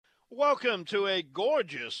Welcome to a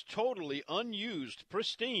gorgeous, totally unused,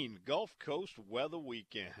 pristine Gulf Coast weather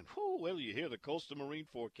weekend. Well, you hear the coastal marine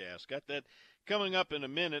forecast. Got that coming up in a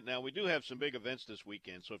minute. Now, we do have some big events this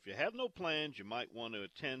weekend, so if you have no plans, you might want to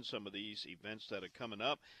attend some of these events that are coming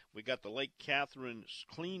up. We got the Lake Catherine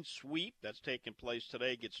Clean Sweep that's taking place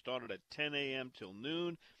today. Gets started at 10 a.m. till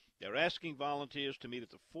noon. They're asking volunteers to meet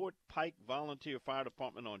at the Fort Pike Volunteer Fire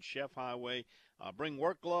Department on Chef Highway. Bring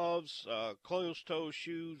work gloves, closed-toe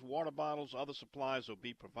shoes, water bottles, other supplies will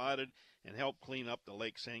be provided and help clean up the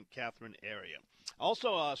Lake St. Catherine area.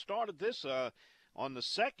 Also started this on the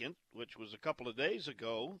 2nd, which was a couple of days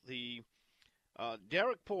ago, the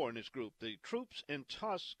Derek Poor and his group, the Troops and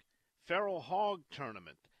Tusk Feral Hog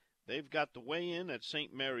Tournament. They've got the weigh-in at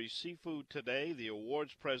St. Mary's Seafood today. The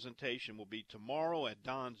awards presentation will be tomorrow at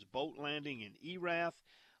Don's Boat Landing in Erath.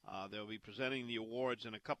 They'll be presenting the awards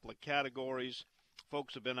in a couple of categories.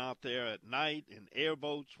 Folks have been out there at night in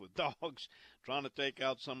airboats with dogs trying to take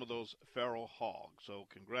out some of those feral hogs. So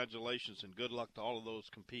congratulations and good luck to all of those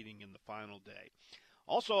competing in the final day.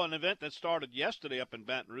 Also, an event that started yesterday up in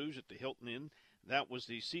Baton Rouge at the Hilton Inn, that was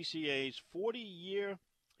the CCA's 40-year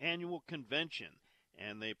annual convention.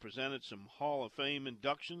 And they presented some Hall of Fame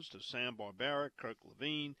inductions to Sam Barbera, Kirk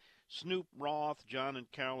Levine, Snoop Roth, John and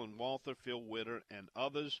Carolyn Walther, Phil Witter, and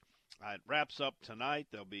others. It wraps up tonight.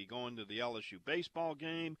 They'll be going to the LSU baseball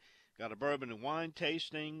game. Got a bourbon and wine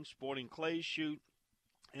tasting, sporting clay shoot,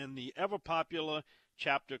 and the ever-popular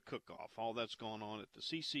chapter cook-off. All that's going on at the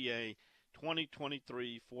CCA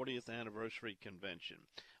 2023 40th Anniversary Convention.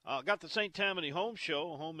 Got the St. Tammany Home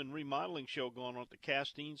Show, a home and remodeling show going on at the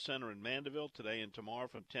Castine Center in Mandeville today and tomorrow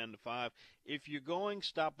from 10 to 5. If you're going,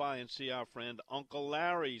 stop by and see our friend Uncle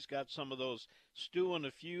Larry. He's got some of those stew and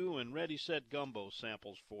a few and ready, set gumbo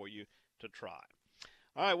samples for you to try.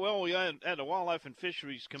 All right, well, we had a Wildlife and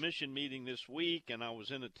Fisheries Commission meeting this week, and I was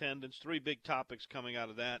in attendance. 3 big topics coming out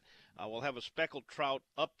of that. We'll have a speckled trout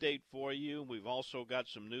update for you. We've also got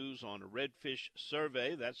some news on a redfish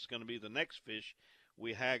survey. That's going to be the next fish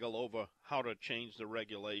we haggle over how to change the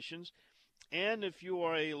regulations. And if you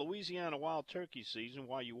are a Louisiana wild turkey season,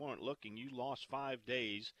 while you weren't looking, you lost 5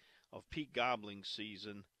 days of peak gobbling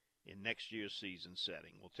season in next year's season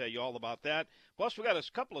setting. We'll tell you all about that. Plus, we got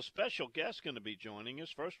a couple of special guests going to be joining us.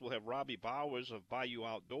 First, we'll have Robbie Bowers of Bayou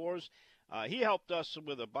Outdoors. He helped us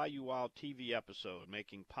with a Bayou Wild TV episode,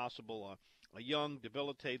 making possible a young,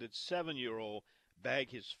 debilitated 7-year-old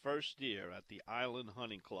bag his first deer at the Island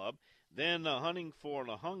Hunting Club. Then Hunting for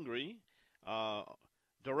the Hungry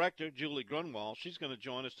director, Julie Grunwald, she's going to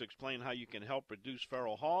join us to explain how you can help reduce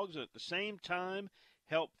feral hogs and at the same time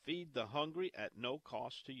help feed the hungry at no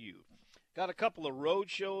cost to you. Got a couple of road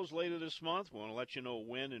shows later this month. We want to let you know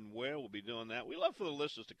when and where we'll be doing that. We love for the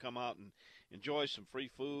listeners to come out and enjoy some free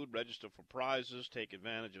food, register for prizes, take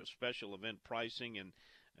advantage of special event pricing, and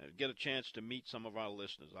get a chance to meet some of our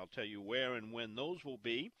listeners. I'll tell you where and when those will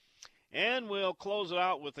be. And we'll close it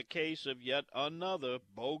out with a case of yet another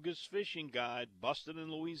bogus fishing guide busted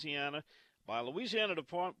in Louisiana by a Louisiana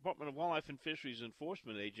Department of Wildlife and Fisheries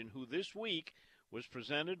enforcement agent who this week was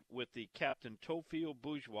presented with the Captain Tofield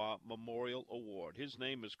Bourgeois Memorial Award. His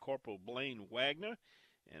name is Corporal Blaine Wagner,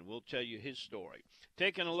 and we'll tell you his story.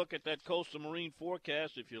 Taking a look at that coastal marine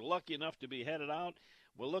forecast, if you're lucky enough to be headed out,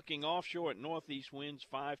 we're looking offshore at northeast winds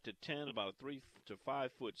 5 to 10, about a 3 to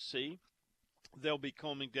 5 foot sea. They'll be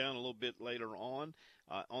coming down a little bit later on.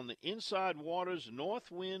 On the inside waters, north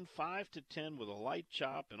wind 5 to 10 with a light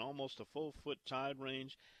chop and almost a full foot tide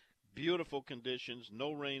range. Beautiful conditions,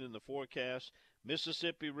 no rain in the forecast.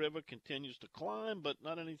 Mississippi River continues to climb, but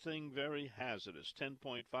not anything very hazardous,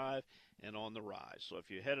 10.5 and on the rise. So if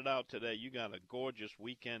you're headed out today, you got a gorgeous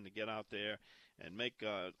weekend to get out there and make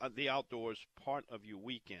the outdoors part of your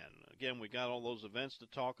weekend. Again, we got all those events to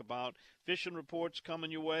talk about. Fishing reports coming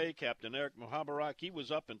your way. Captain Eric Mohabarak, he was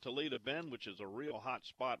up in Toledo Bend, which is a real hot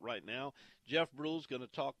spot right now. Jeff Brew's going to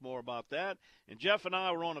talk more about that. And Jeff and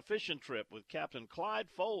I were on a fishing trip with Captain Clyde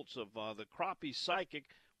Foltz of the Crappie Psychic.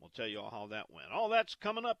 We'll tell you all how that went. All that's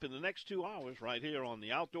coming up in the next 2 hours right here on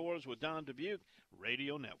the Outdoors with Don Dubuque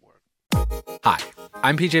Radio Network. Hi,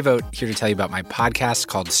 I'm PJ Vogt, here to tell you about my podcast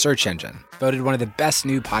called Search Engine, voted one of the best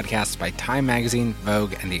new podcasts by Time Magazine,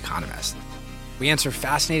 Vogue, and The Economist. We answer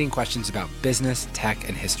fascinating questions about business, tech,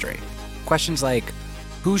 and history. Questions like,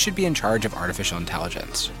 who should be in charge of artificial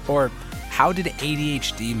intelligence? Or, how did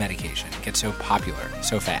ADHD medication get so popular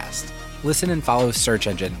so fast? Listen and follow Search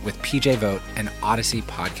Engine with PJ Vogt and Odyssey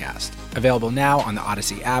Podcast. Available now on the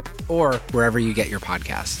Odyssey app or wherever you get your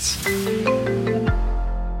podcasts.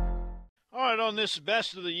 All right, on on this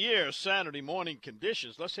best of the year Saturday morning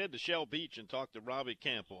conditions, let's head to Shell Beach and talk to Robbie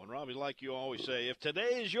Campo. And Robbie, like you always say, if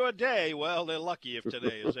today is your day, well, they're lucky if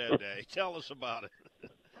today is their day. Tell us about it.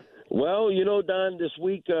 Well, Don,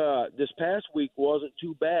 this past week wasn't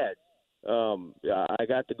too bad. I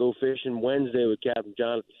got to go fishing Wednesday with Captain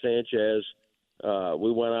Jonathan Sanchez.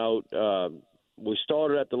 We went out. We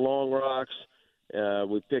started at the Long Rocks.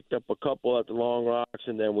 We picked up a couple at the Long Rocks,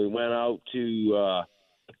 and then we went out to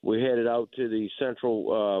we headed out to the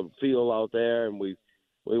central field out there, and we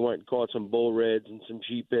went and caught some bull reds and some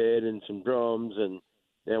sheephead and some drums, and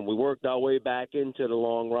then we worked our way back into the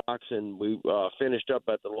Long Rocks, and we finished up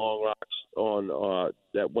at the Long Rocks on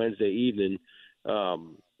that Wednesday evening,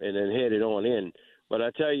 and then headed on in. But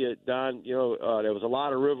I tell you, Don, there was a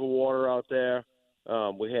lot of river water out there.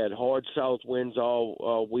 We had hard south winds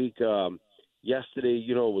all week. Yesterday,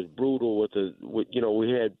 it was brutal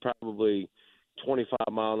we had probably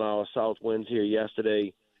 25-mile-an-hour south winds here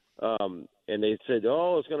yesterday. And they said,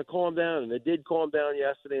 it's going to calm down. And it did calm down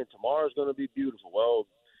yesterday, and tomorrow's going to be beautiful. Well,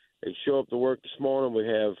 they show up to work this morning. We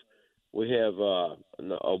have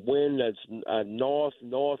a wind that's north.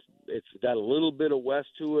 It's got a little bit of west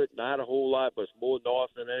to it, not a whole lot, but it's more north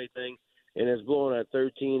than anything. And it's blowing at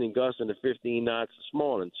 13 and gusting to 15 knots this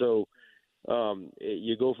morning. So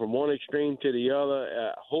you go from one extreme to the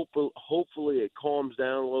other. Hopefully it calms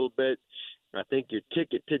down a little bit. I think your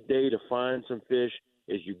ticket today to find some fish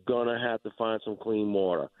is you're going to have to find some clean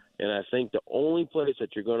water. And I think the only place that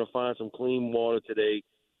you're going to find some clean water today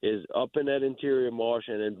is up in that interior marsh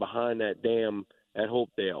and then behind that dam at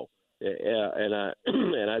Hopedale.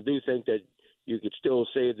 And I do think that you could still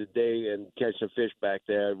save the day and catch some fish back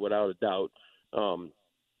there without a doubt.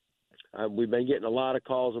 We've been getting a lot of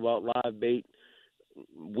calls about live bait.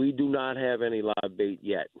 We do not have any live bait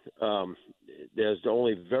yet. There's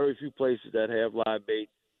only very few places that have live bait.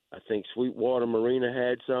 I think Sweetwater Marina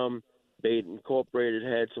had some. Bait Incorporated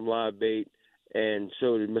had some live bait. And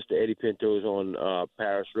so did Mr. Eddie Pinto's on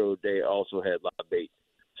Paris Road. They also had live bait.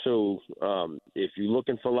 So if you're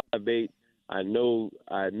looking for live bait, I know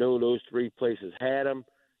those three places had them.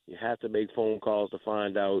 You have to make phone calls to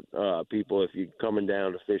find out, people, if you're coming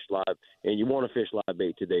down to fish live and you want to fish live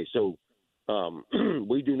bait today. So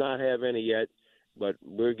we do not have any yet, but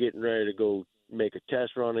we're getting ready to go make a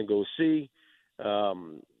test run and go see.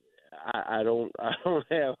 I don't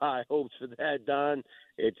have high hopes for that, Don.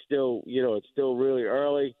 It's still really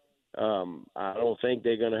early. I don't think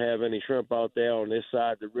they're going to have any shrimp out there on this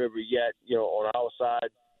side of the river yet, on our side.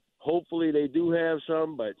 Hopefully they do have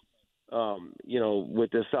some, but,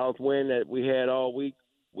 with the south wind that we had all week,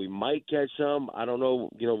 we might catch some. I don't know.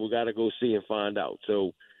 We got to go see and find out.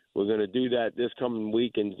 So we're going to do that this coming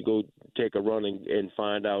week and go take a run and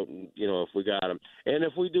find out, if we got them. And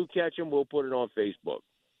if we do catch them, we'll put it on Facebook.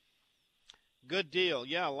 Good deal.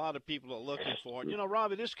 Yeah, a lot of people are looking for it.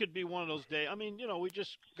 Robbie, this could be one of those days. I mean, we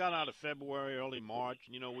just got out of February, early March.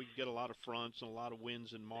 We get a lot of fronts and a lot of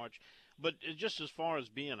winds in March. But just as far as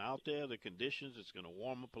being out there, the conditions, it's going to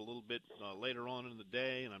warm up a little bit later on in the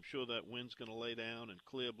day, and I'm sure that wind's going to lay down and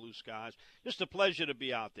clear blue skies. Just a pleasure to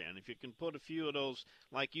be out there. And if you can put a few of those,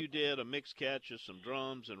 like you did, a mixed catch of some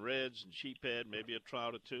drums and reds and sheephead, maybe a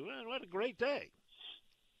trout or two, what a great day.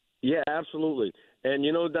 Yeah, absolutely. And,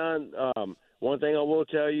 Don, one thing I will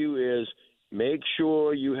tell you is make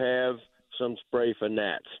sure you have some spray for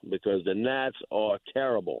gnats, because the gnats are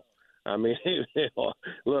terrible. I mean,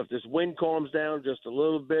 look, this wind calms down just a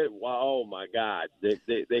little bit. Wow, oh, my God.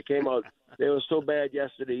 They came out. They were so bad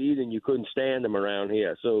yesterday evening you couldn't stand them around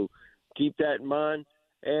here. So keep that in mind.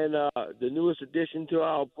 And the newest addition to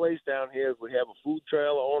our place down here is we have a food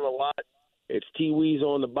trailer on a lot. It's Tiwi's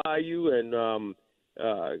on the bayou, and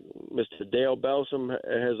Mr. Dale Belsom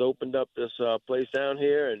has opened up this place down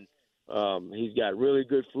here, and he's got really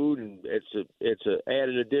good food, and it's an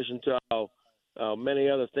added addition to our many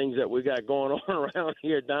other things that we got going on around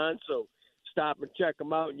here, Don. So stop and check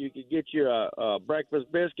them out, and you could get your breakfast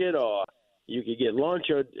biscuit, or you could get lunch,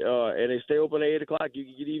 and they stay open at 8 o'clock. You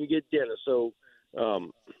could even get dinner. So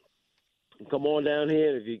come on down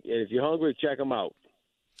here, and if you're hungry, check them out.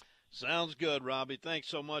 Sounds good, Robbie. Thanks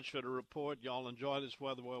so much for the report. Y'all enjoy this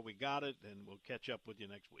weather while we got it, and we'll catch up with you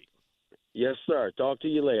next week. Yes, sir. Talk to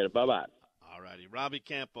you later. Bye-bye. All righty. Robbie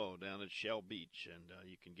Campo down at Shell Beach, and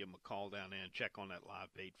you can give him a call down there and check on that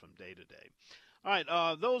live bait from day to day. All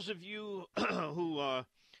right. Those of you who are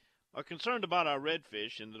concerned about our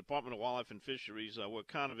redfish in the Department of Wildlife and Fisheries, we're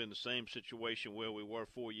kind of in the same situation where we were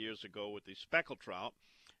 4 years ago with the speckled trout.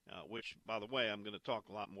 which, by the way, I'm going to talk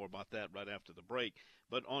a lot more about that right after the break.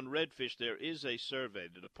 But on redfish, there is a survey.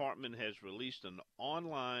 The department has released an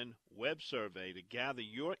online web survey to gather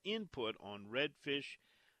your input on redfish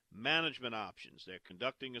management options. They're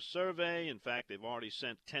conducting a survey. In fact, they've already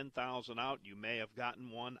sent 10,000 out. You may have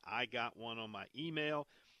gotten one. I got one on my email.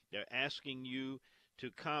 They're asking you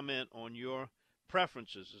to comment on your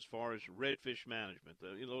preferences as far as redfish management.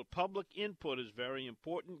 The public input is very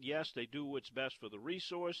important. Yes, they do what's best for the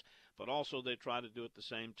resource, but also they try to do it at the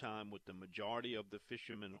same time what the majority of the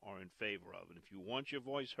fishermen are in favor of. And if you want your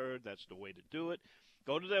voice heard, that's the way to do it.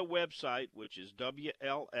 Go to their website, which is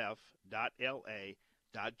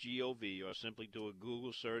WLF.LA.gov, or simply do a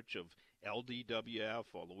Google search of LDWF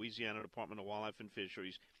or Louisiana Department of Wildlife and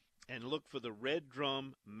Fisheries, and look for the Red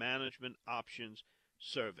Drum Management Options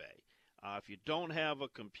Survey. If you don't have a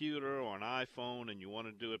computer or an iPhone and you want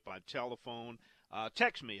to do it by telephone,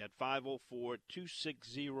 text me at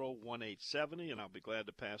 504-260-1870, and I'll be glad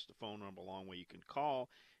to pass the phone number along where you can call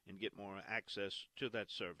and get more access to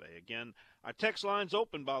that survey. Again, our text line's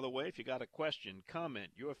open, by the way. If you got a question,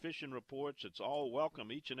 comment, your fishing reports, it's all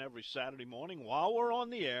welcome each and every Saturday morning while we're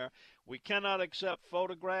on the air. We cannot accept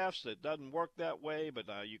photographs. It doesn't work that way, but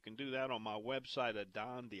you can do that on my website at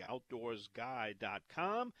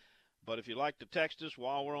dontheoutdoorsguy.com. But if you'd like to text us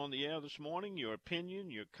while we're on the air this morning, your opinion,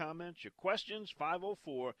 your comments, your questions,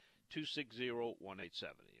 504-260-1870.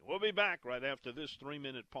 We'll be back right after this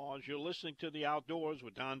 3-minute pause. You're listening to The Outdoors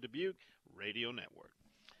with Don Dubuque Radio Network.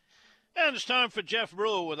 And it's time for Jeff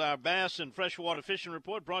Brewer with our Bass and Freshwater Fishing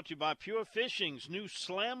Report, brought to you by Pure Fishing's new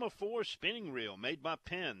Slammer 4 spinning reel made by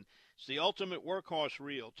Penn. It's the ultimate workhorse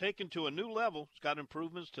reel, taken to a new level. It's got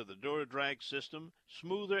improvements to the DuraDrag system,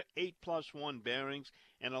 smoother 8+1 bearings,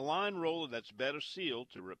 and a line roller that's better sealed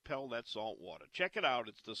to repel that salt water. Check it out.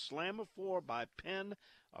 It's the Slammer 4 by Penn,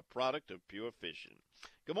 a product of Pure Fishing.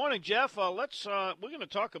 Good morning, Jeff. We're going to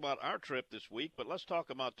talk about our trip this week, but let's talk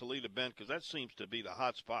about Toledo Bend because that seems to be the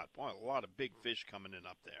hot spot. Boy, a lot of big fish coming in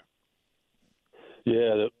up there.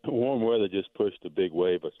 Yeah, the warm weather just pushed a big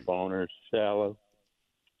wave of spawners shallow,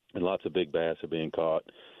 and lots of big bass are being caught.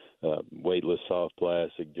 Weightless soft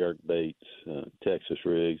plastic, jerk baits, Texas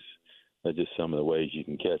rigs. That's just some of the ways you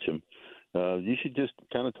can catch them. You should just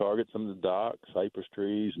kind of target some of the docks, cypress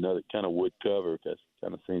trees, another kind of wood cover. That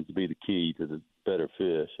kind of seems to be the key to the better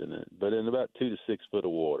fish. But in about 2 to 6 foot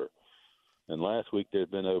of water. And last week there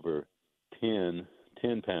had been over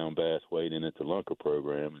 10-pound bass weighed in at the Lunker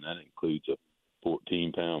program, and that includes a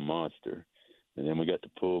 14-pound monster. And then we got the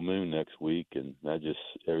full moon next week, and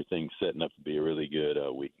everything's setting up to be a really good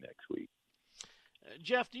week next week.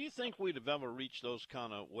 Jeff, do you think we'd have ever reached those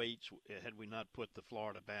kind of weights had we not put the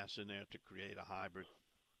Florida bass in there to create a hybrid?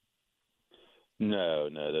 No,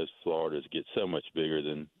 those Floridas get so much bigger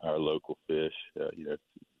than our local fish.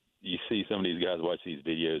 You see some of these guys watch these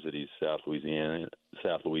videos of these South Louisiana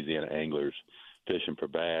anglers fishing for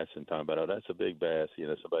bass and talking about, oh, that's a big bass.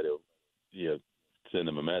 Somebody will send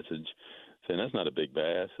them a message saying that's not a big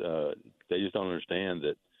bass. They just don't understand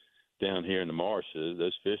that down here in the marshes,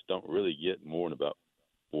 those fish don't really get more than about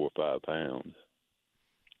 4 or 5 pounds.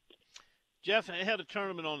 Jeff, I had a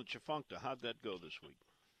tournament on the Tchefuncte. How'd that go this week?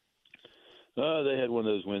 They had one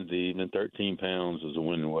of those Wednesday evening. 13 pounds was the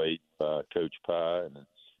winning weight by Coach Pye. And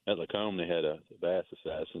at Lacombe, they had a Bass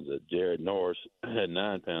Assassins that Jared Norris had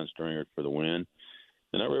 9-pound stringer for the win.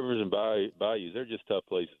 And our rivers and bayous, they're just tough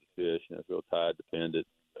places to fish. It's real tide dependent,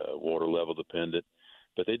 water level dependent.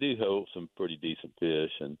 But they do hold some pretty decent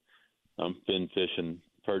fish. And I've been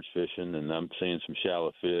perch fishing, and I'm seeing some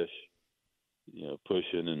shallow fish,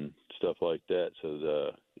 pushing and stuff like that.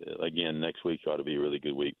 So, again, next week ought to be a really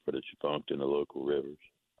good week for the Tchefuncte and the local rivers.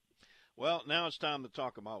 Well, now it's time to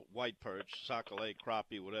talk about white perch, sac-a-lait,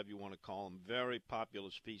 crappie, whatever you want to call them. Very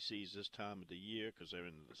popular species this time of the year because they're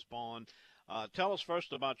in the spawn. Tell us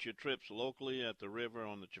first about your trips locally at the river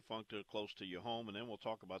on the Tchefuncte close to your home, and then we'll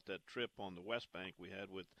talk about that trip on the West Bank we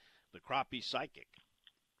had with the crappie psychic.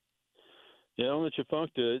 Yeah, on the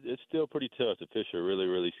Tchefuncte, it's still pretty tough. The fish are really,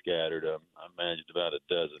 really scattered. I managed about a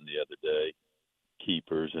dozen the other day,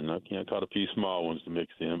 keepers, and I caught a few small ones to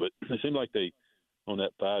mix in. But it seemed like they, on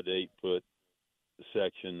that 5 to 8 foot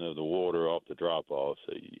section of the water off the drop off,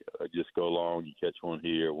 so you just go along, you catch one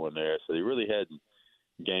here, one there. So they really hadn't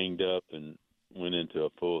ganged up and went into a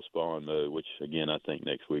full spawn mode, which, again, I think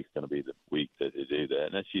next week's going to be the week that they do that.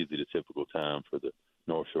 And that's usually the typical time for the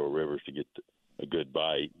North Shore rivers to get a good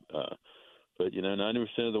bite. But,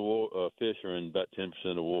 90% of the fish are in about 10%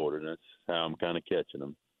 of the water, and that's how I'm kind of catching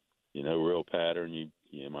them. Real pattern. You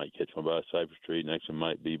might catch one by a cypress tree. Next one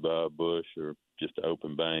might be by a bush or just an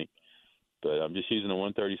open bank. But I'm just using a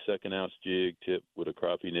 1/32 ounce jig tip with a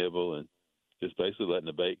crappie nibble and just basically letting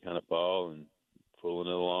the bait kind of fall and pulling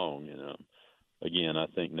it along. And again, I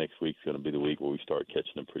think next week's going to be the week where we start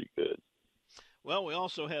catching them pretty good. Well, we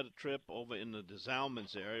also had a trip over in the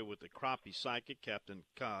Zalman's area with the crappie psychic, Captain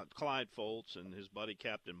Clyde Foltz, and his buddy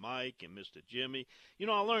Captain Mike and Mr. Jimmy. You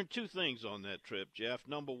know, I learned two things on that trip, Jeff.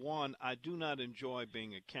 Number one, I do not enjoy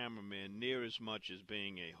being a cameraman near as much as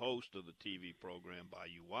being a host of the TV program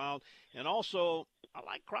Bayou Wild. And also, I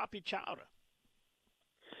like crappie chowder.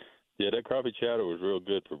 Yeah, that crappie chowder was real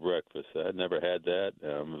good for breakfast. I had never had that,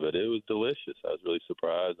 but it was delicious. I was really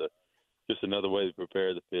surprised. Just another way to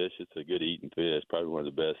prepare the fish. It's a good eating fish. It's probably one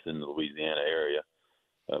of the best in the Louisiana area.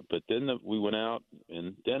 But then we went out,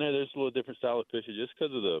 and down there's a little different style of fishing just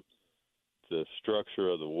because of the structure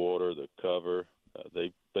of the water, the cover.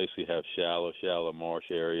 They basically have shallow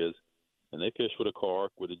marsh areas, and they fish with a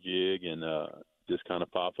cork, with a jig, and just kind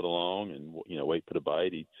of pop it along and, wait for the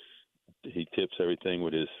bite. He tips everything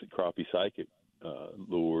with his crappie psychic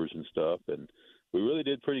lures and stuff, and we really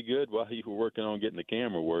did pretty good while you were working on getting the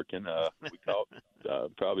camera working. We caught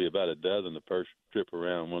probably about a dozen the first trip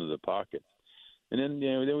around one of the pockets. And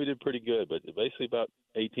then we did pretty good, but basically about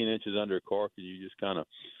 18 inches under a cork, and you just kind of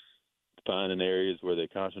find in areas where they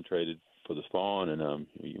concentrated for the spawn. And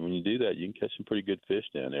when you do that, you can catch some pretty good fish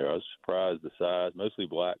down there. I was surprised the size, mostly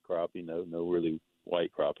black crappie, no really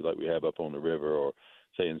white crappie like we have up on the river or,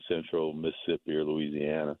 say, in central Mississippi or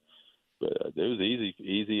Louisiana. But it was an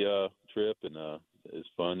easy trip, and it's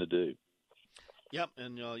fun to do. Yep,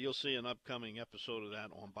 and you'll see an upcoming episode of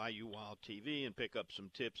that on Bayou Wild TV and pick up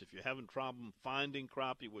some tips. If you're having trouble finding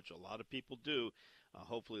crappie, which a lot of people do,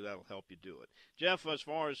 hopefully that'll help you do it. Jeff, as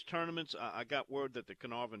far as tournaments, I got word that the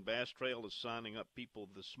Caernarvon Bass Trail is signing up people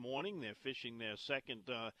this morning. They're fishing their second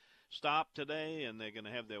stop today, and they're going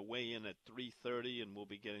to have their weigh-in at 3:30, and we'll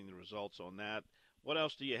be getting the results on that. What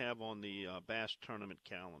else do you have on the bass tournament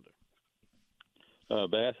calendar?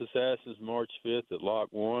 Bass Assassins, March 5th at Lock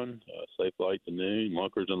 1, Safe Light to Noon.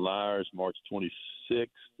 Lunkers and Liars, March 26th,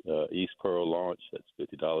 East Pearl launch. That's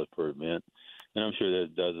 $50 per event. And I'm sure there's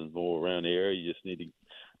dozens more around the area. You just need to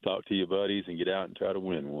talk to your buddies and get out and try to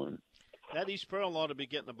win one. That East Pearl ought to be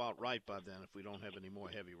getting about right by then if we don't have any more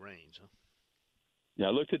heavy rains, huh? Yeah,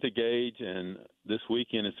 I looked at the gauge, and this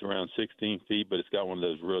weekend it's around 16 feet, but it's got one of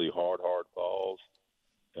those really hard falls.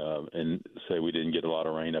 And say we didn't get a lot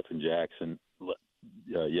of rain up in Jackson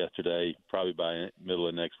yesterday. Probably by middle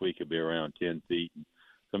of next week it'll be around 10 feet. And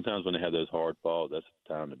sometimes when they have those hard falls, that's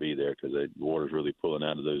the time to be there because the water's really pulling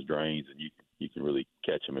out of those drains, and you can really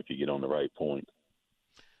catch them if you get on the right point.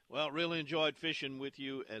 Well, really enjoyed fishing with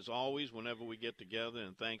you as always whenever we get together,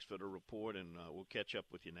 and thanks for the report, and we'll catch up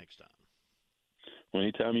with you next time. Well,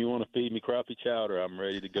 anytime you want to feed me crappie chowder, I'm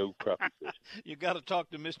ready to go crappie fishing. You got to talk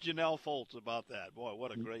to Miss Janelle Foltz about that. Boy,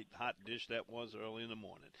 what a great hot dish that was early in the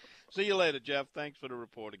morning. See you later, Jeff. Thanks for the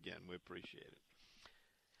report again. We appreciate it.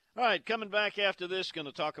 All right, coming back after this, going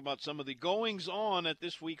to talk about some of the goings-on at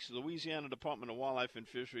this week's Louisiana Department of Wildlife and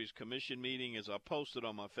Fisheries Commission meeting. As I posted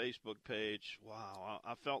on my Facebook page, wow,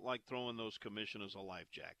 I felt like throwing those commissioners a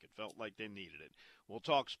life jacket. Felt like they needed it. We'll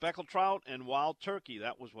talk speckled trout and wild turkey.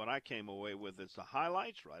 That was what I came away with as the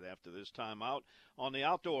highlights right after this time out on the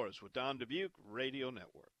Outdoors with Don Dubuque Radio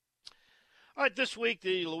Network. All right, this week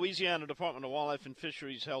the Louisiana Department of Wildlife and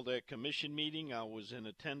Fisheries held their commission meeting. I was in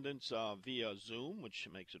attendance via Zoom, which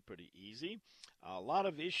makes it pretty easy. A lot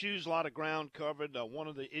of issues, a lot of ground covered. One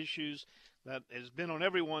of the issues that has been on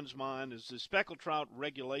everyone's mind is the speckled trout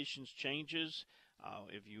regulations changes.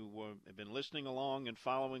 If you have been listening along and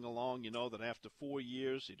following along, you know that after 4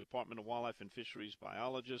 years, the Department of Wildlife and Fisheries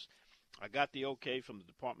biologists, I got the okay from the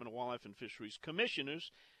Department of Wildlife and Fisheries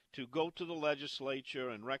commissioners to go to the legislature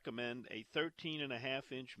and recommend a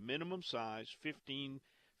 13.5-inch minimum size, 15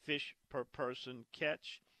 fish per person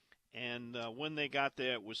catch. And when they got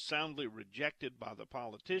there, it was soundly rejected by the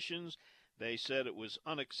politicians. They said it was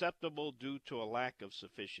unacceptable due to a lack of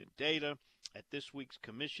sufficient data. At this week's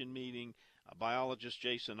commission meeting, biologist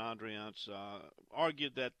Jason Andriance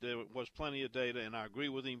argued that there was plenty of data, and I agree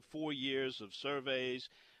with him. 4 years of surveys,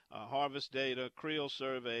 harvest data, creel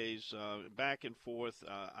surveys, back and forth.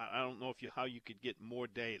 I don't know how you could get more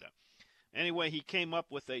data. Anyway, he came up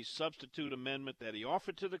with a substitute amendment that he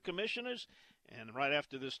offered to the commissioners, and right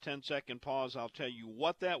after this 10-second pause, I'll tell you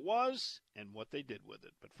what that was and what they did with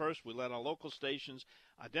it. But first, we let our local stations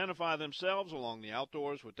identify themselves along the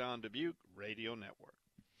Outdoors with Don Dubuque Radio Network.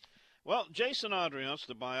 Well, Jason Andriance,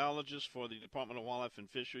 the biologist for the Department of Wildlife and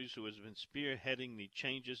Fisheries, who has been spearheading the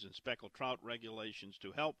changes in speckled trout regulations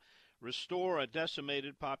to help restore a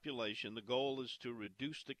decimated population. The goal is to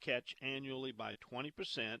reduce the catch annually by 20%,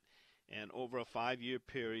 and over a 5-year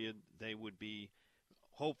period, they would be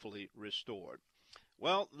hopefully restored.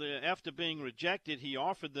 Well, after being rejected, he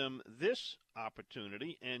offered them this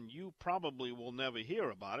opportunity, and you probably will never hear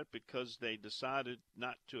about it because they decided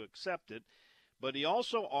not to accept it. But he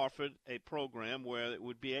also offered a program where it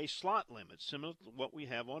would be a slot limit, similar to what we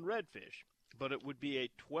have on redfish. But it would be a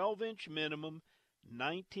 12-inch minimum,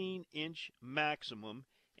 19-inch maximum,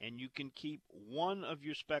 and you can keep one of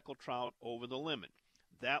your speckled trout over the limit.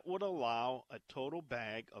 That would allow a total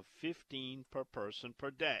bag of 15 per person per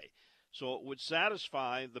day. So it would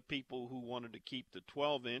satisfy the people who wanted to keep the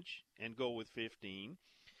 12-inch and go with 15,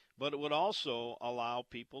 but it would also allow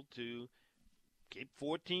people to keep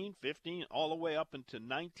 14, 15, all the way up into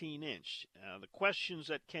 19-inch. The questions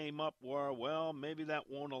that came up were, well, maybe that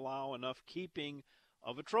won't allow enough keeping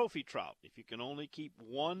of a trophy trout if you can only keep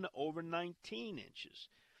one over 19 inches.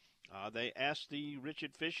 They asked the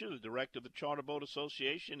Richard Fisher, the director of the Charter Boat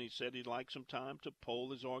Association. He said he'd like some time to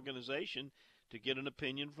poll his organization to get an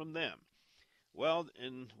opinion from them. Well,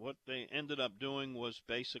 and what they ended up doing was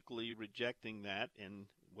basically rejecting that, and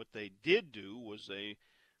what they did do was they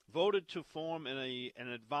voted to form an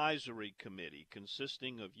advisory committee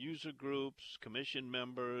consisting of user groups, commission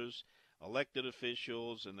members, elected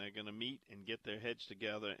officials, and they're going to meet and get their heads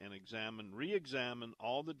together and re-examine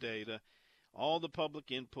all the data, all the public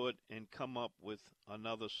input, and come up with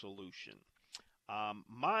another solution.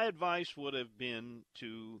 My advice would have been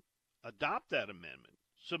to adopt that amendment,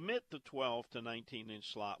 submit the 12 to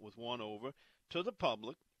 19-inch slot with one over to the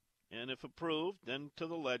public, and if approved, then to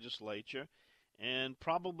the legislature. And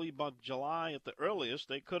probably by July at the earliest,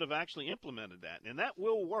 they could have actually implemented that. And that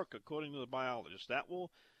will work, according to the biologists. That will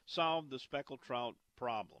solve the speckled trout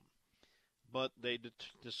problem. But they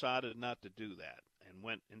decided not to do that and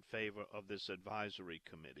went in favor of this advisory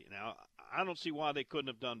committee. Now, I don't see why they couldn't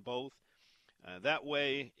have done both. That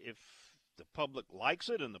way, if the public likes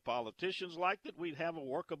it and the politicians liked it, we'd have a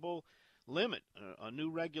workable limit, a new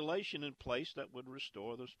regulation in place that would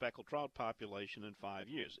restore the speckled trout population in 5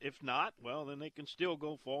 years. If not, well, then they can still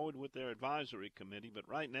go forward with their advisory committee. But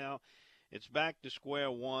right now, it's back to square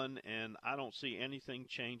one, and I don't see anything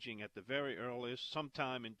changing at the very earliest,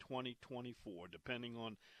 sometime in 2024, depending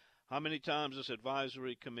on how many times this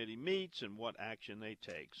advisory committee meets and what action they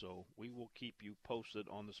take. So we will keep you posted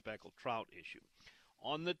on the speckled trout issue.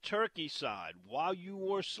 On the turkey side, while you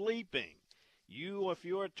were sleeping, if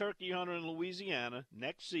you're a turkey hunter in Louisiana,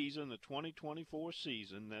 next season, the 2024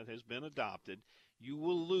 season that has been adopted, you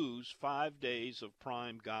will lose 5 days of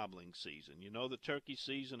prime gobbling season. You know the turkey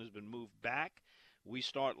season has been moved back. We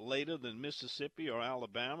start later than Mississippi or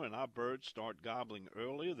Alabama, and our birds start gobbling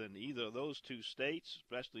earlier than either of those two states,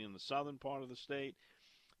 especially in the southern part of the state.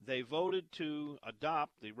 They voted to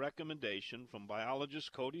adopt the recommendation from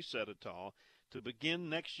biologist Cody Sedetall to begin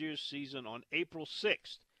next year's season on April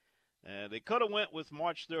 6th. They could have went with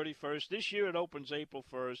March 31st. This year it opens April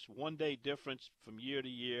 1st, 1 day difference from year to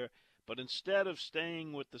year. But instead of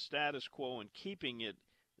staying with the status quo and keeping it,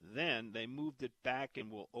 then they moved it back and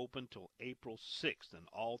will open till April 6th in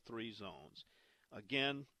all three zones.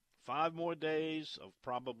 Again, 5 more days of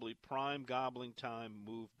probably prime gobbling time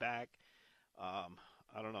moved back.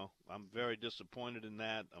 I don't know. I'm very disappointed in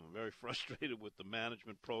that. I'm very frustrated with the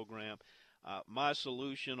management program. My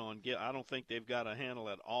solution I don't think they've got a handle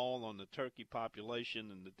at all on the turkey population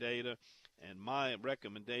and the data, and my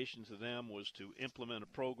recommendation to them was to implement a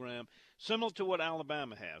program similar to what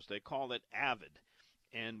Alabama has. They call it AVID,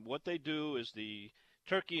 and what they do is the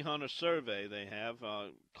turkey hunter survey they have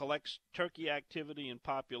collects turkey activity and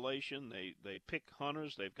population. They pick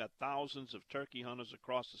hunters. They've got thousands of turkey hunters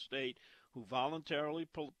across the state who voluntarily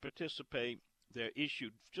participate. They're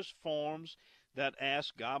issued just forms that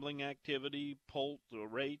ask gobbling activity, poult, or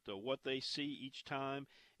rate, or what they see each time.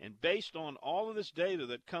 And based on all of this data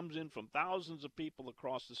that comes in from thousands of people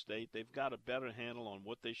across the state, they've got a better handle on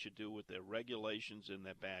what they should do with their regulations and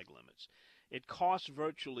their bag limits. It costs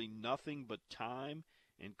virtually nothing but time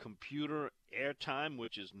and computer airtime,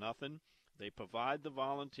 which is nothing. They provide the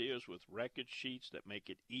volunteers with record sheets that make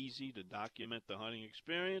it easy to document the hunting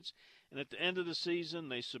experience. And at the end of the season,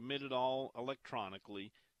 they submit it all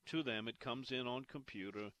electronically to them. It comes in on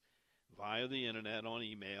computer, via the internet, on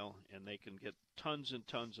email, and they can get tons and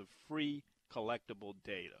tons of free collectible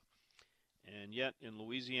data. And yet in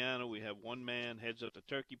Louisiana, we have one man heads up the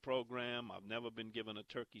turkey program. I've never been given a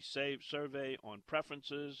turkey survey on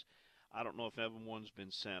preferences. I don't know if everyone's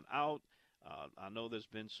been sent out. I know there's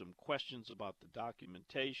been some questions about the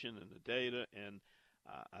documentation and the data, and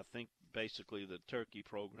I think basically the turkey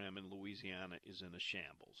program in Louisiana is in a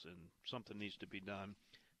shambles, and something needs to be done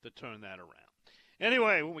to turn that around.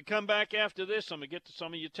 Anyway, when we come back after this, I'm going to get to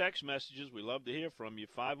some of your text messages. We love to hear from you.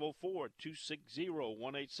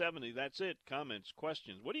 504-260-1870. That's it. Comments,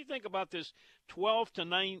 questions. What do you think about this 12 to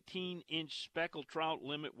 19-inch speckled trout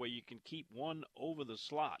limit where you can keep one over the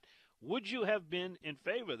slot? Would you have been in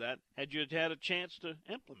favor of that had you had a chance to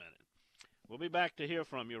implement it? We'll be back to hear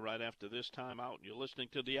from you right after this time out. You're listening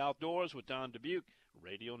to The Outdoors with Don Dubuque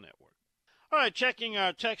Radio Network. All right, checking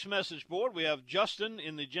our text message board, we have Justin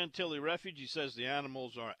in the Gentilly Refuge. He says the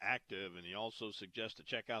animals are active, and he also suggests to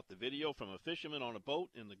check out the video from a fisherman on a boat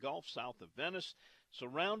in the Gulf south of Venice,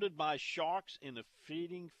 surrounded by sharks in a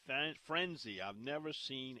feeding frenzy. I've never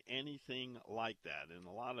seen anything like that, and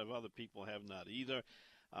a lot of other people have not either.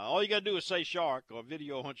 All you got to do is say shark or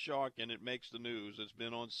video on shark, and it makes the news. It's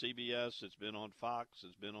been on CBS, it's been on Fox,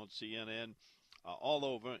 it's been on CNN, all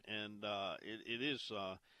over, and it is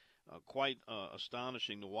quite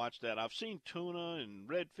astonishing to watch that. I've seen tuna and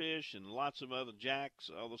redfish and lots of other jacks,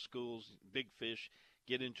 other schools, big fish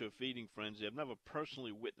get into a feeding frenzy. I've never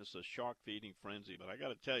personally witnessed a shark feeding frenzy, but I got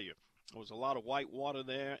to tell you, there was a lot of white water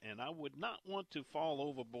there, and I would not want to fall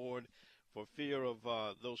overboard for fear of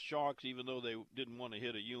those sharks, even though they didn't want to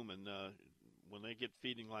hit a human. When they get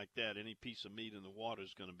feeding like that, any piece of meat in the water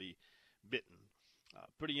is going to be bitten.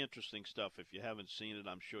 Pretty interesting stuff. If you haven't seen it,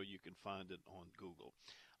 I'm sure you can find it on Google.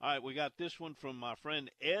 All right, we got this one from my friend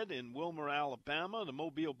Ed in Wilmer, Alabama. The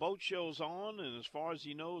Mobile Boat Show's on, and as far as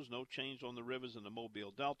he knows, no change on the rivers in the Mobile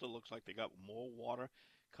Delta. Looks like they got more water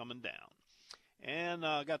coming down. And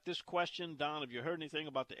I got this question, Don, have you heard anything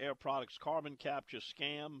about the Air Products carbon capture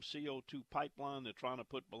scam, CO2 pipeline they're trying to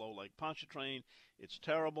put below Lake Pontchartrain? It's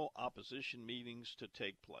terrible. Opposition meetings to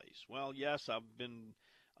take place. Well, yes, I've been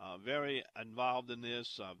very involved in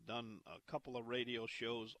this. I've done a couple of radio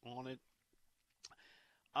shows on it.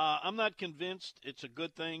 I'm not convinced it's a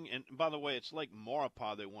good thing. And by the way, it's like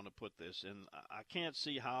Maurepas they want to put this, and I can't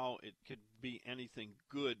see how it could be anything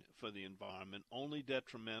good for the environment, only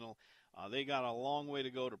detrimental. They got a long way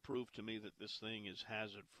to go to prove to me that this thing is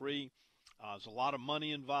hazard-free. There's a lot of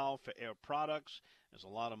money involved for Air Products. There's a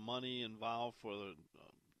lot of money involved for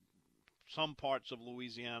some parts of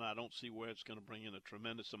Louisiana. I don't see where it's going to bring in a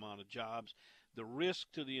tremendous amount of jobs. The risk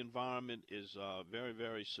to the environment is very,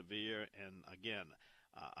 very severe, and again,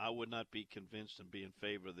 I would not be convinced and be in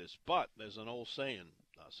favor of this. But there's an old saying,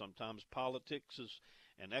 sometimes politics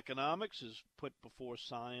and economics is put before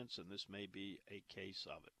science, and this may be a case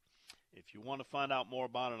of it. If you want to find out more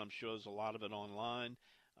about it, I'm sure there's a lot of it online.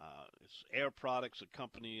 It's Air Products, a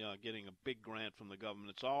company getting a big grant from the government.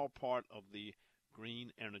 It's all part of the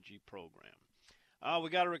Green Energy Program. We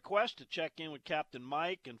got a request to check in with Captain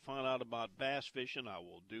Mike and find out about bass fishing. I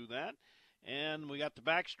will do that. And we got the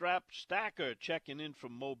backstrap stacker checking in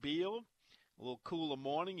from Mobile. A little cooler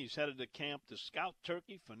morning. He's headed to camp to scout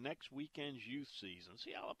turkey for next weekend's youth season.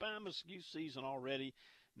 See, Alabama's youth season already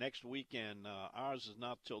next weekend. Ours is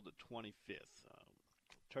not till the 25th.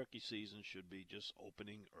 Turkey season should be just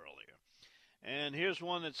opening earlier. And here's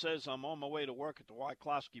one that says, I'm on my way to work at the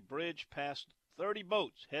Wyclosky Bridge, past 30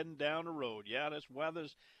 boats heading down the road. Yeah, this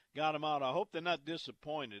weather's got them out. I hope they're not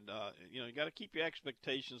disappointed. You got to keep your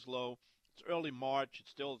expectations low. It's early March. It's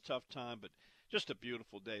still a tough time, but just a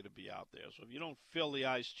beautiful day to be out there. So if you don't fill the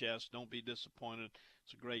ice chest, don't be disappointed.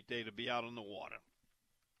 It's a great day to be out on the water.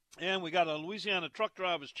 And we got a Louisiana Truck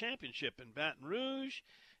Drivers Championship in Baton Rouge,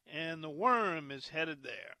 and the Worm is headed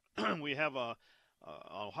there. We have a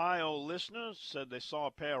Ohio listener said they saw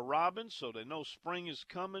a pair of robins, so they know spring is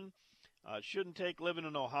coming. It shouldn't take living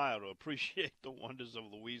in Ohio to appreciate the wonders of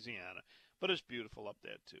Louisiana, but it's beautiful up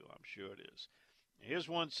there too. I'm sure it is. Here's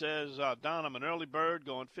one says, Don, I'm an early bird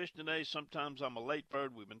going fishing today. Sometimes I'm a late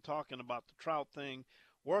bird. We've been talking about the trout thing.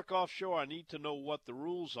 Work offshore, I need to know what the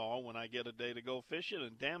rules are when I get a day to go fishing,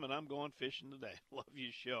 and damn it, I'm going fishing today. Love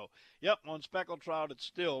your show. Yep, on speckled trout, it's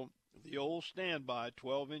still the old standby,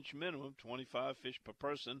 12-inch minimum, 25 fish per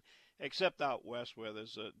person, except out west where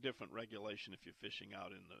there's a different regulation if you're fishing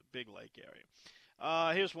out in the big lake area.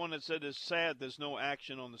 Here's one that said, it's sad there's no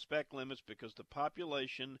action on the spec limits because the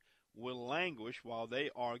population will languish while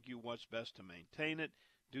they argue what's best to maintain it.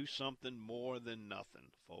 Do something more than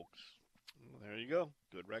nothing, folks. Well, there you go.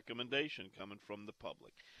 Good recommendation coming from the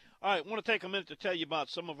public. All right, I want to take a minute to tell you about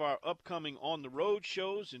some of our upcoming on-the-road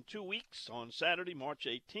shows in 2 weeks. On Saturday, March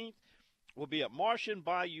 18th, we'll be at Martian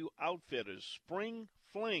Bayou Outfitters Spring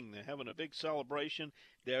Fling. They're having a big celebration.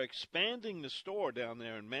 They're expanding the store down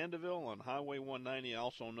there in Mandeville on Highway 190,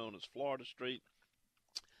 also known as Florida Street.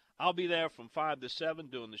 I'll be there from 5 to 7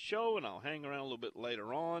 doing the show, and I'll hang around a little bit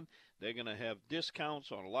later on. They're going to have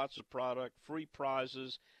discounts on lots of product, free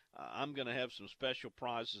prizes. I'm going to have some special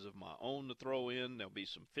prizes of my own to throw in. There'll be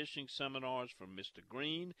some fishing seminars from Mr.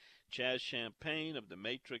 Green, Chaz Champagne of the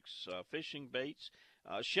Matrix Fishing Baits,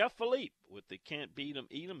 Chef Philippe with the Can't Beat 'em,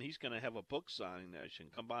 Eat 'em. He's going to have a book signing there. You can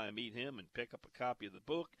come by and meet him and pick up a copy of the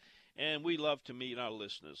book. And we love to meet our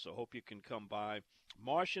listeners, so hope you can come by.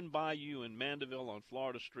 Martian Bayou in Mandeville on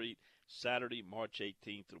Florida Street, Saturday, March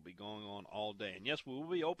 18th. It'll be going on all day. And, yes, we will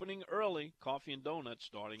be opening early, coffee and donuts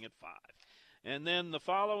starting at 5. And then the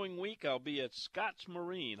following week, I'll be at Scotts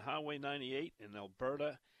Marine, Highway 98 in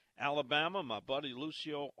Alberta, Alabama. My buddy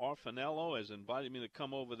Lucio Orfanello has invited me to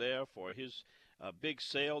come over there for his big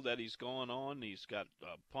sale that he's going on. He's got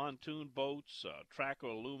pontoon boats, Tracker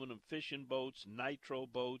aluminum fishing boats, nitro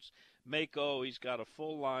boats, Mako. He's got a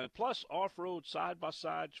full line, plus off-road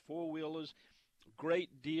side-by-sides, four-wheelers.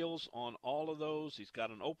 Great deals on all of those. He's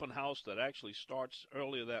got an open house that actually starts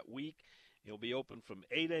earlier that week. He'll be open from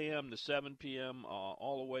 8 a.m. to 7 p.m.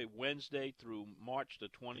 All the way Wednesday through March the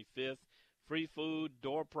 25th. Free food,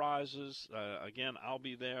 door prizes. Again, I'll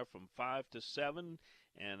be there from 5 to 7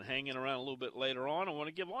 and hanging around a little bit later on. I want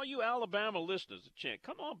to give all you Alabama listeners a chance.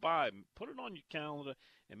 Come on by, put it on your calendar,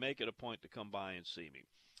 and make it a point to come by and see me.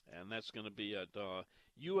 And that's going to be at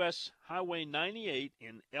U.S. Highway 98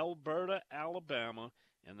 in Alberta, Alabama,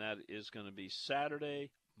 and that is going to be Saturday,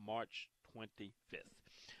 March 25th.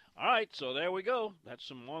 All right, so there we go. That's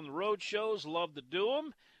some on-the-road shows. Love to do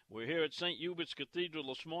them. We're here at St. Hubert's Cathedral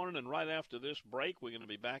this morning, and right after this break, we're going to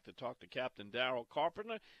be back to talk to Captain Darrell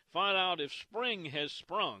Carpenter, find out if spring has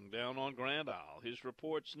sprung down on Grand Isle. His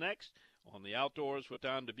report's next on the Outdoors with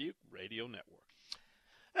Don Dubuque Radio Network.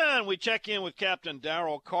 And we check in with Captain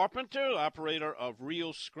Darrell Carpenter, operator of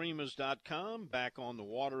ReelScreamers.com, back on the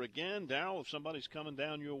water again. Darrell, if somebody's coming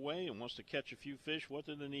down your way and wants to catch a few fish, what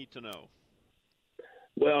do they need to know?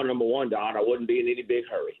 Well, number one, Don, I wouldn't be in any big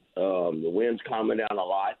hurry. The wind's calming down a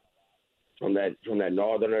lot from that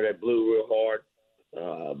northerner that blew real hard,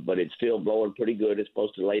 but it's still blowing pretty good. It's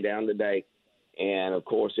supposed to lay down today, and of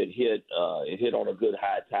course, it hit on a good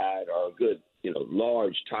high tide or a good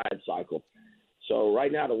large tide cycle. So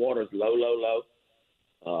right now the water's low,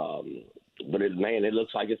 but it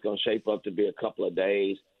looks like it's going to shape up to be a couple of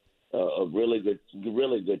days of really good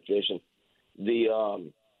fishing.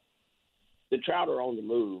 The trout are on the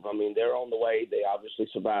move. I mean, they're on the way. They obviously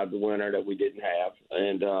survived the winter that we didn't have.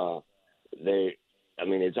 And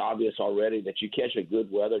it's obvious already that you catch a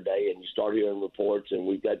good weather day and you start hearing reports, and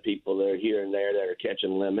we've got people there here and there that are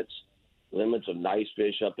catching limits of nice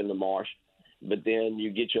fish up in the marsh. But then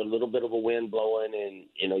you get you a little bit of a wind blowing, and,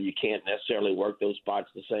 you can't necessarily work those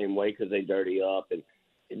spots the same way because they dirty up. And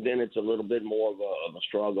then it's a little bit more of a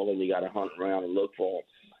struggle, and you got to hunt around and look for them.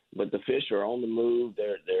 But the fish are on the move.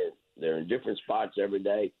 They're in different spots every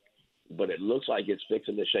day, but it looks like it's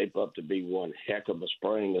fixing to shape up to be one heck of a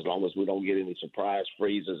spring as long as we don't get any surprise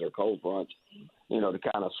freezes or cold fronts, to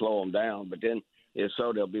kind of slow them down. But then if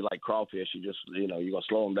so, they'll be like crawfish. You're going to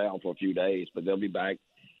slow them down for a few days, but they'll be back.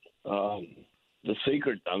 The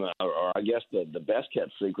secret, or I guess the best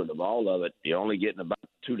kept secret of all of it, you're only getting about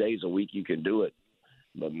 2 days a week you can do it.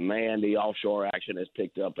 But, man, the offshore action has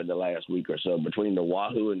picked up in the last week or so. Between the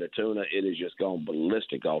wahoo and the tuna, it has just gone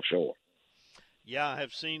ballistic offshore. Yeah, I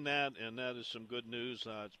have seen that, and that is some good news.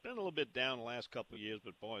 It's been a little bit down the last couple of years,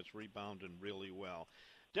 but, boy, it's rebounding really well.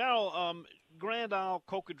 Darrell, Grand Isle,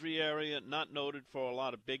 Cocodrie area, not noted for a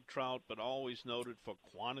lot of big trout, but always noted for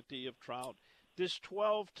quantity of trout. This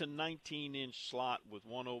 12 to 19-inch slot with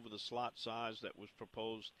one over the slot size that was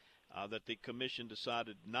proposed, that the commission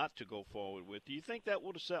decided not to go forward with. Do you think that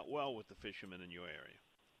would have set well with the fishermen in your area?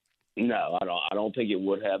 No, I don't think it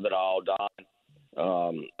would have at all, Don.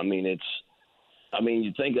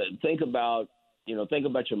 You think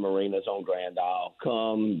about your marinas on Grand Isle.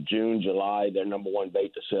 Come June, July, their number one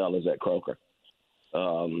bait to sell is that croaker.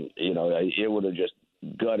 It would have just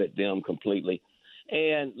gutted them completely.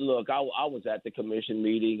 And look, I was at the commission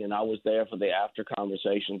meeting, and I was there for the after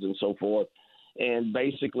conversations and so forth. And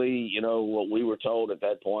basically, what we were told at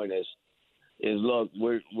that point is look,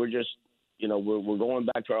 we're just, we're going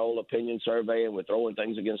back to our old opinion survey, and we're throwing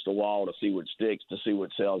things against the wall to see what sticks, to see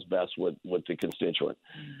what sells best with the constituent.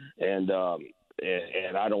 And I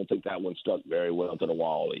don't think that one stuck very well to the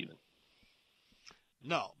wall even.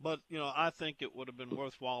 No, but, I think it would have been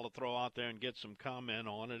worthwhile to throw out there and get some comment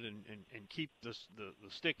on it and keep the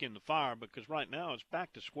stick in the fire, because right now it's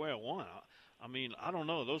back to square one. I mean, I don't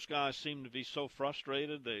know. Those guys seem to be so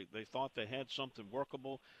frustrated. They thought they had something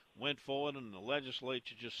workable, went forward, and the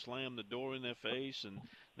legislature just slammed the door in their face. And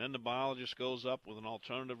then the biologist goes up with an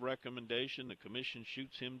alternative recommendation. The commission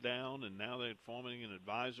shoots him down, and now they're forming an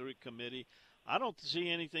advisory committee. I don't see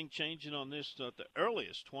anything changing on this at the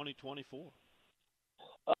earliest 2024.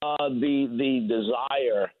 The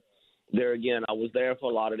desire there again. I was there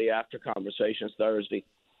for a lot of the after conversations Thursday.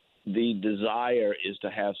 The desire is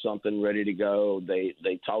to have something ready to go.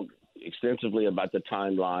 They talked extensively about the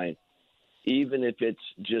timeline, even if it's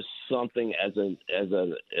just something as an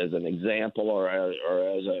example or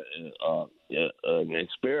as an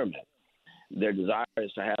experiment. Their desire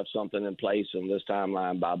is to have something in place in this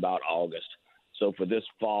timeline by about August. So for this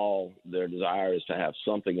fall, their desire is to have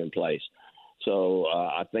something in place. So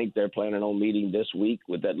I think they're planning on meeting this week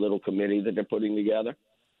with that little committee that they're putting together.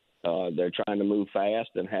 They're trying to move fast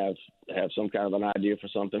and have some kind of an idea for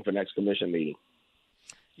something for next commission meeting.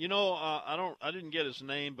 You know, I didn't get his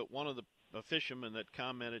name, but one of the fishermen that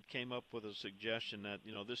commented came up with a suggestion that,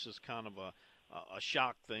 you know, this is kind of a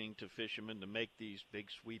shock thing to fishermen to make these big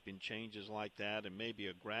sweeping changes like that, and maybe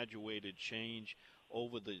a graduated change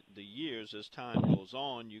over the years. As time goes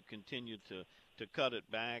on, you continue to cut it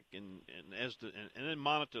back and then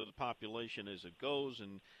monitor the population as it goes,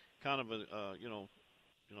 and kind of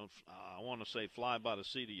I want to say fly by the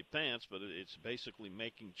seat of your pants, but it's basically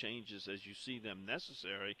making changes as you see them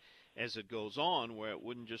necessary as it goes on, where it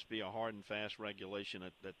wouldn't just be a hard and fast regulation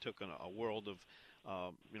that took a world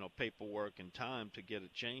of paperwork and time to get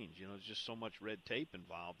it changed. You know, there's just so much red tape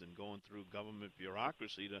involved in going through government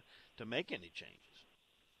bureaucracy to make any changes.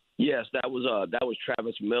 Yes, that was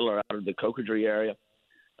Travis Miller out of the Cocodrie area.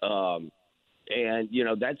 And, you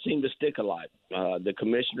know, that seemed to stick a lot. The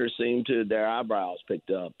commissioners seemed to, their eyebrows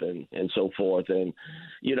picked up and so forth. And,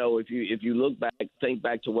 you know, if you look back, think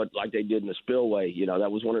back to what, like they did in the spillway, you know,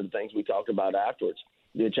 that was one of the things we talked about afterwards.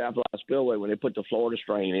 The Chapel Spillway, when they put the Florida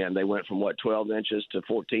strain in, they went from, 12 inches to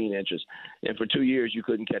 14 inches. And for 2 years, you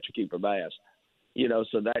couldn't catch a keeper bass. You know,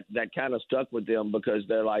 so that kind of stuck with them because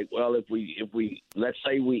they're like, well, if we let's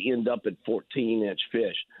say we end up at 14-inch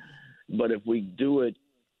fish, but if we do it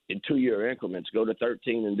in 2-year increments, go to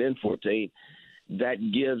 13 and then 14, that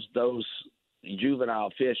gives those juvenile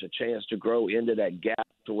fish a chance to grow into that gap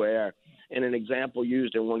to where, and an example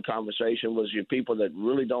used in one conversation was your people that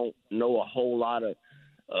really don't know a whole lot of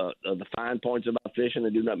the fine points about fishing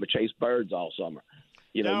and do nothing but chase birds all summer.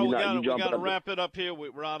 You know, we got to wrap it up here.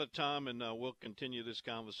 We're out of time, and we'll continue this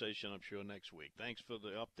conversation, I'm sure, next week. Thanks for the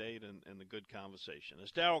update and the good conversation.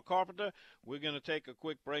 It's Daryl Carpenter. We're going to take a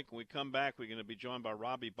quick break. When we come back, we're going to be joined by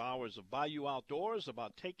Robbie Bowers of Bayou Outdoors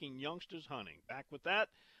about taking youngsters hunting. Back with that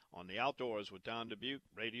on the Outdoors with Don Dubuque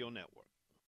Radio Network.